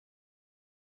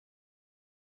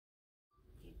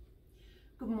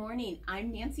Good morning.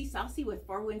 I'm Nancy Saucy with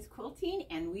Four Winds Quilting,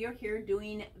 and we are here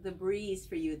doing the breeze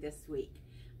for you this week.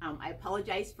 I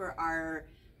apologize for our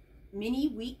mini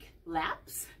week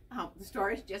lapse. The store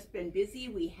has just been busy.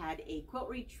 We had a quilt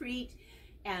retreat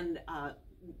and a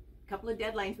couple of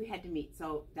deadlines we had to meet,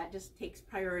 so that just takes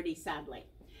priority, sadly.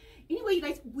 Anyway, you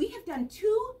guys, we have done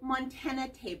 2 Montana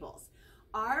tables.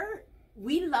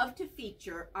 We love to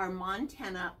feature our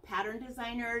Montana pattern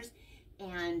designers,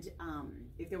 and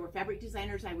if there were fabric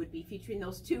designers, I would be featuring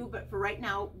those too, but for right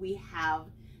now, we have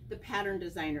the pattern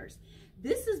designers.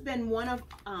 This has been one of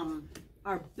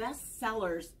our best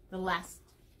sellers the last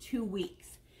 2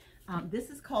 weeks.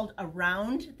 This is called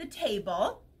Around the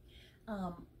Table.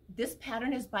 This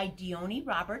pattern is by Dione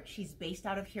Roberts. She's based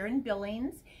out of here in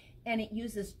Billings, and it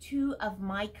uses 2 of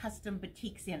my custom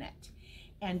batiks in it.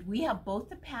 And we have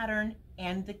both the pattern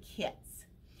and the kits.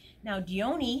 Now,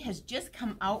 Dione has just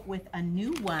come out with a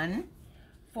new one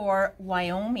for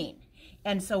Wyoming.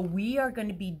 And so we are going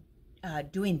to be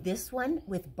doing this one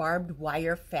with barbed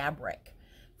wire fabric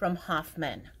from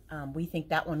Hoffman. We think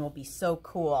that one will be so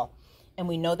cool. And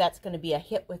we know that's going to be a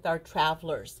hit with our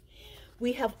travelers.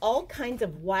 We have all kinds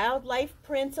of wildlife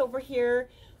prints over here.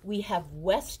 We have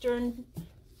Western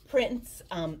prints.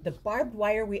 The barbed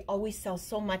wire we always sell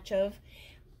so much of.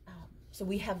 So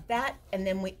we have that, and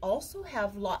then we also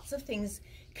have lots of things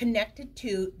connected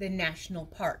to the national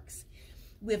parks.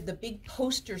 We have the big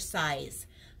poster size.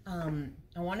 I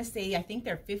want to say, I think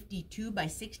they're 52 by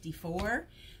 64.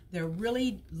 They're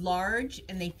really large,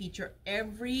 and they feature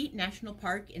every national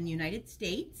park in the United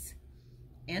States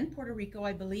and Puerto Rico,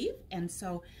 I believe. And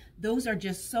so those are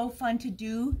just so fun to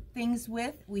do things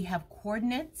with. We have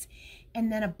coordinates,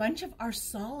 and then a bunch of our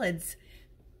solids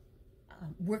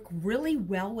work really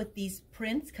well with these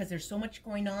prints because there's so much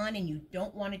going on and you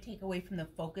don't want to take away from the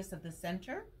focus of the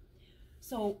center.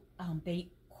 So they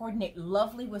coordinate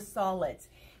lovely with solids.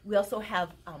 We also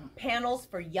have panels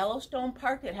for Yellowstone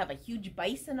Park that have a huge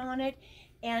bison on it,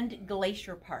 and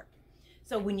Glacier Park.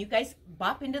 So when you guys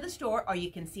bop into the store, or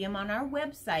you can see them on our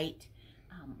website,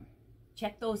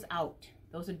 check those out.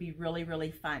 Those would be really, really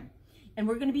fun. And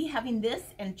we're going to be having this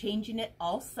and changing it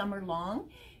all summer long,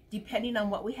 depending on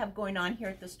what we have going on here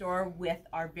at the store with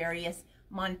our various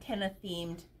Montana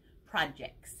themed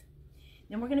projects.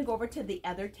 Then we're going to go over to the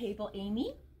other table,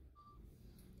 Amy.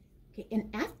 Okay, and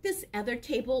at this other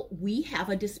table, we have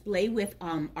a display with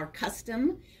our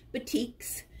custom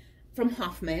batiks from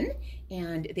Hoffman,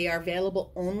 and they are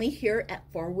available only here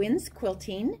at Four Winds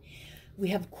Quilting. We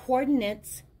have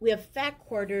coordinates, we have fat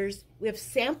quarters, we have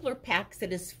sampler packs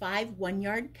that is 5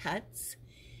 1-yard cuts.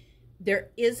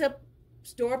 There is a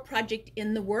store project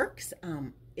in the works.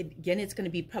 Again, it's going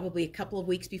to be probably a couple of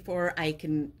weeks before I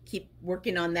can keep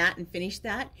working on that and finish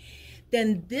that.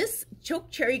 Then this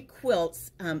choke cherry quilts,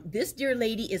 this dear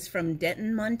lady is from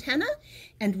Denton, Montana,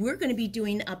 and we're going to be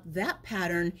doing up that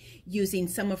pattern using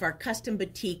some of our custom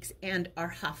batiks and our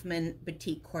Hoffman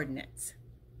batik coordinates.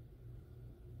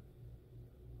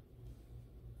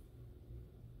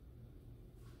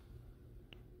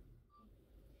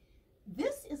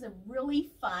 This is a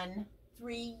really fun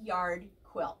 3-yard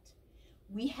quilt.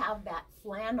 We have that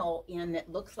flannel in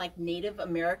that looks like Native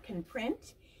American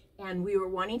print, and we were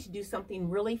wanting to do something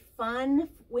really fun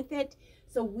with it.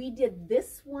 So we did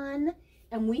this one,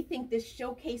 and we think this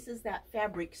showcases that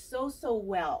fabric so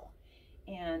well.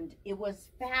 And it was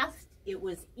fast, it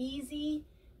was easy,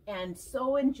 and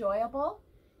so enjoyable.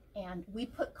 And we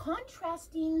put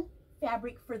contrasting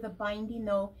fabric for the binding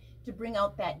though, to bring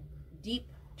out that deep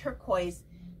turquoise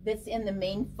that's in the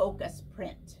main focus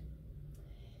print.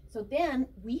 So then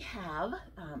we have,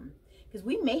 because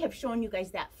we may have shown you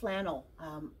guys that flannel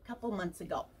a couple months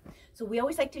ago. So we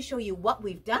always like to show you what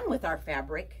we've done with our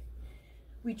fabric.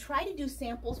 We try to do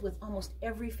samples with almost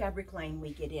every fabric line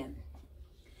we get in.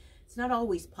 It's not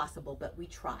always possible, but we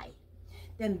try.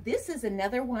 Then this is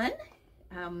another one.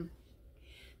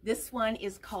 This one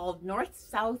is called North,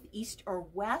 South, East, or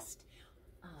West.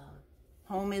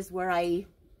 Home is where I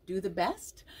do the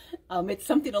best. It's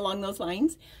something along those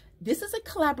lines. This is a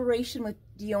collaboration with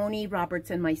Dione Roberts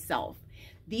and myself.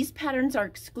 These patterns are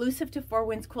exclusive to Four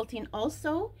Winds Quilting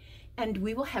also, and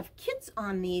we will have kits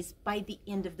on these by the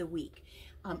end of the week.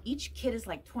 Each kit is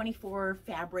like 24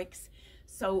 fabrics,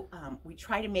 so we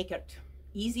try to make it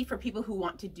easy for people who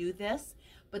want to do this,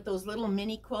 but those little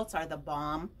mini quilts are the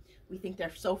bomb. We think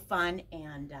they're so fun,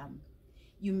 and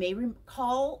you may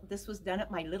recall this was done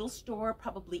at my little store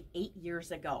probably 8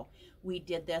 years ago. We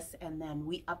did this, and then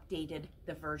we updated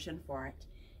the version for it.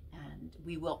 And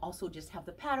we will also just have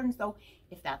the patterns though,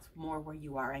 if that's more where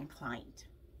you are inclined.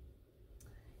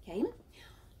 Okay.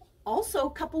 Also,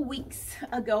 a couple weeks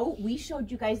ago, we showed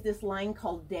you guys this line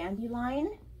called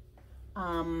Dandelion,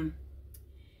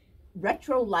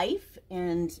 Retro Life,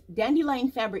 and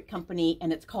Dandelion Fabric Company,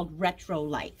 and it's called Retro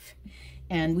Life.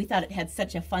 And we thought it had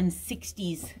such a fun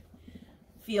 60s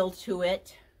feel to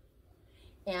it.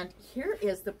 And here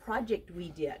is the project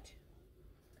we did.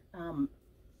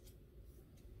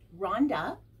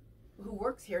 Rhonda, who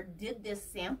works here, did this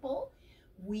sample.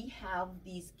 We have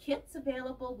these kits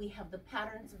available. We have the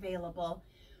patterns available.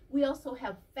 We also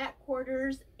have fat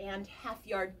quarters and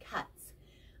half-yard cuts.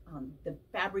 The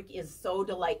fabric is so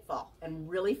delightful and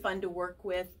really fun to work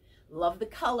with. Love the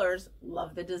colors,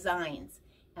 love the designs.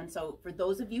 And so for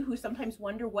those of you who sometimes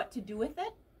wonder what to do with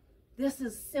it, this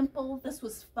is simple. This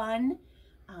was fun.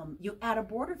 You add a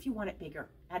border if you want it bigger.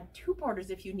 Add 2 borders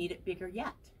if you need it bigger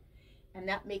yet. And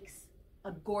that makes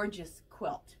a gorgeous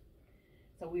quilt.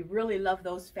 So we really love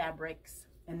those fabrics.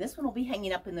 And this one will be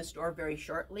hanging up in the store very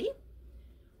shortly.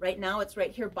 Right now it's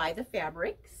right here by the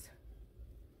fabrics.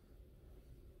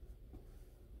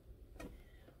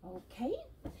 Okay,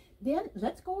 then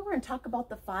let's go over and talk about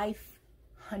the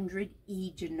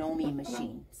 500E Janome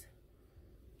machines.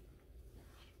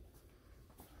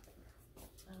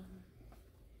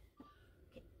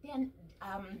 Then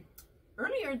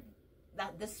earlier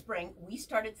this spring, we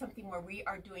started something where we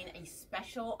are doing a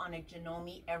special on a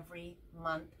Janome every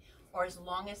month, or as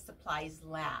long as supplies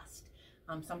last.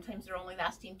 Sometimes they're only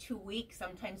lasting 2 weeks,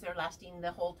 sometimes they're lasting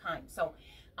the whole time. So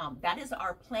that is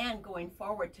our plan going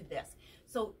forward to this.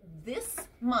 So this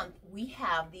month we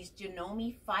have these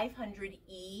Janome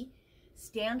 500E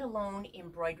standalone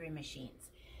embroidery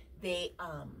machines. They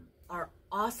are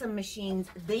awesome machines.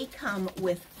 They come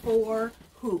with 4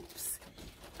 hoops,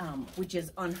 which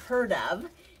is unheard of.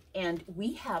 And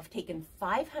we have taken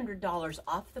 $500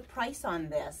 off the price on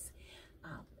this.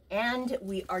 And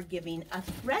we are giving a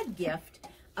thread gift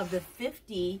of the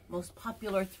 50 most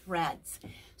popular threads.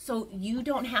 So you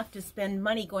don't have to spend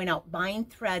money going out buying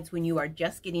threads when you are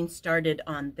just getting started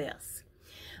on this.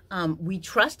 We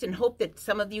trust and hope that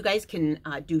some of you guys can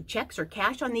do checks or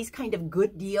cash on these kind of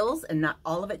good deals and not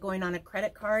all of it going on a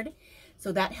credit card.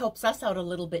 So that helps us out a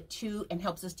little bit too, and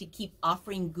helps us to keep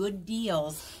offering good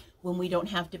deals when we don't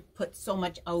have to put so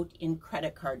much out in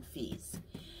credit card fees.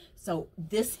 So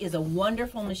this is a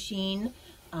wonderful machine.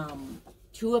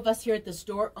 2 of us here at the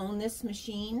store own this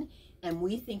machine, and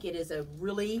we think it is a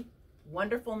really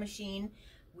wonderful machine.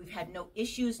 We've had no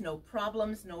issues, no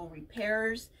problems, no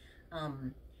repairs.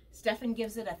 Stefan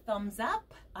gives it a thumbs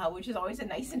up, which is always a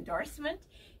nice endorsement.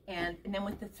 And then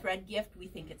with the thread gift, we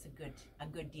think it's a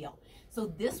good deal. So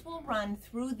this will run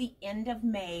through the end of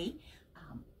May.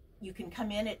 You can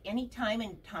come in at any time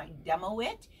and demo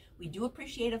it. We do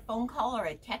appreciate a phone call or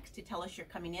a text to tell us you're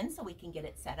coming in so we can get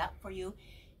it set up for you.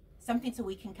 Something so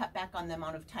we can cut back on the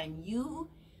amount of time you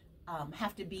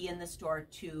have to be in the store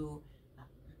to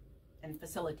and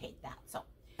facilitate that. So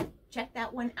check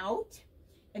that one out.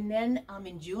 And then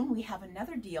in June, we have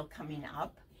another deal coming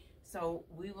up. So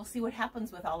we will see what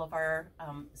happens with all of our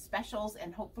specials,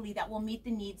 and hopefully that will meet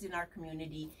the needs in our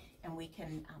community, and we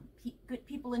can get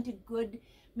people into good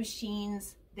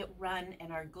machines that run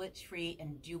and are glitch-free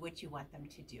and do what you want them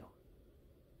to do.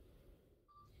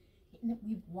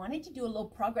 We wanted to do a little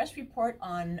progress report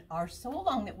on our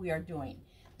sew-along that we are doing.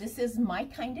 This is My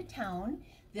Kind of Town.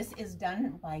 This is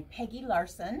done by Peggy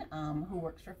Larson, who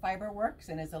works for Fiberworks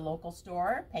and is a local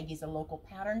store. Peggy's a local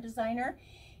pattern designer,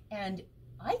 and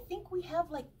I think we have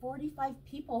like 45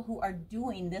 people who are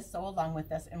doing this sew-along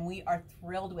with us, and we are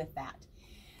thrilled with that.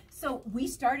 So we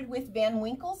started with Van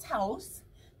Winkle's house,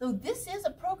 though this is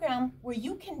a program where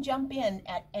you can jump in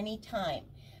at any time.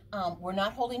 We're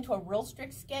not holding to a real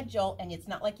strict schedule, and it's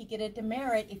not like you get a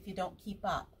demerit if you don't keep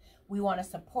up. We want to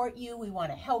support you, we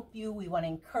want to help you, we want to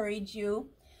encourage you.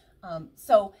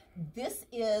 So this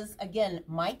is, again,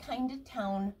 My Kind of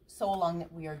Town sew-along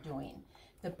that we are doing.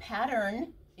 The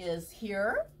pattern is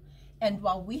here, and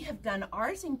while we have done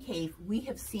ours in Cave, we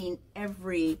have seen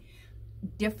every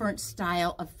different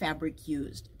style of fabric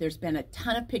used. There's been a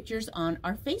ton of pictures on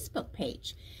our Facebook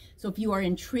page. So if you are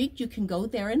intrigued, you can go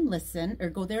there and listen, or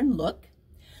go there and look.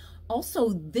 Also,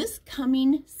 this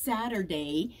coming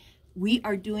Saturday, we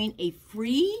are doing a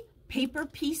free paper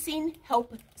piecing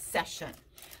help session.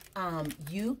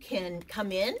 You can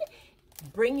come in,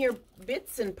 bring your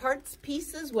bits and parts,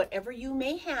 pieces, whatever you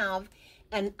may have,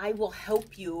 and I will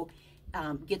help you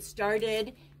get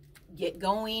started, get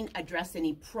going, address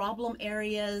any problem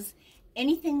areas,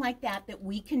 anything like that that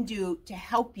we can do to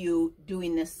help you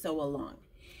doing this sew-along.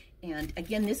 And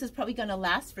again, this is probably going to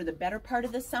last for the better part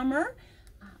of the summer.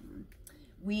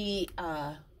 We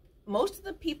most of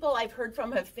the people I've heard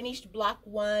from have finished block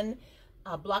 1.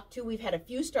 Block 2, we've had a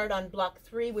few start on block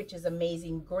 3, which is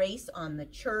Amazing Grace on the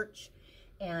church.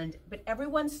 But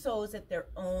everyone sews at their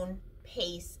own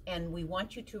pace, and we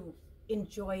want you to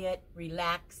enjoy it,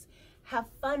 relax, have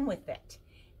fun with it.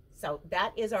 So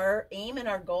that is our aim and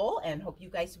our goal, and hope you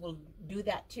guys will do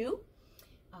that too.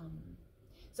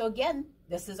 So again,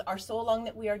 this is our sew along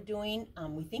that we are doing.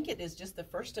 We think it is just the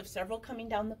first of several coming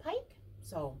down the pike.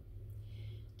 So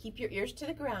keep your ears to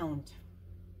the ground.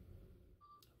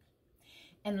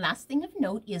 And last thing of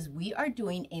note is we are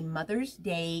doing a Mother's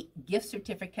Day gift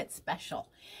certificate special.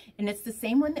 And it's the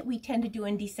same one that we tend to do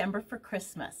in December for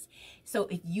Christmas. So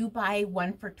if you buy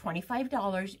one for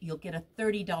 $25, you'll get a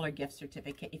 $30 gift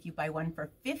certificate. If you buy one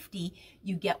for $50,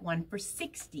 you get one for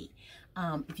 $60.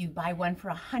 If you buy one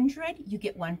for $100, you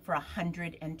get one for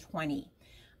 $120.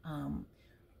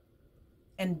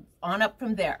 And on up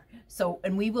from there. So,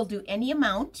 and we will do any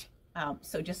amount.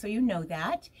 So just so you know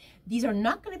that. These are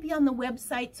not going to be on the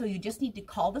website, so you just need to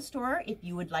call the store if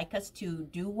you would like us to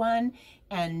do one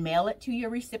and mail it to your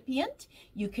recipient.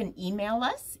 You can email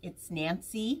us. It's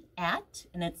Nancy and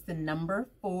it's the number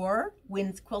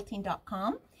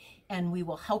 4windsquilting.com, and we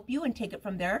will help you and take it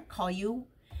from there. Call you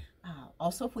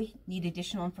also if we need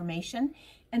additional information.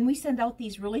 And we send out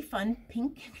these really fun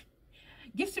pink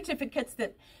gift certificates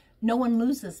that no one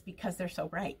loses because they're so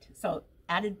bright. So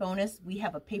added bonus, we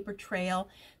have a paper trail.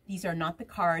 These are not the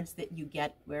cards that you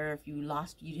get where if you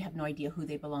lost, you have no idea who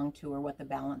they belong to or what the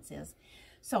balance is.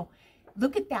 So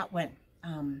look at that one.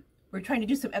 We're trying to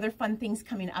do some other fun things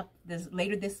coming up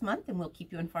later this month, and we'll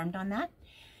keep you informed on that.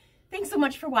 Thanks so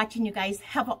much for watching, you guys.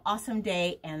 Have an awesome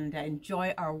day and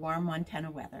enjoy our warm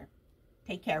Montana weather.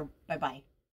 Take care. Bye-bye.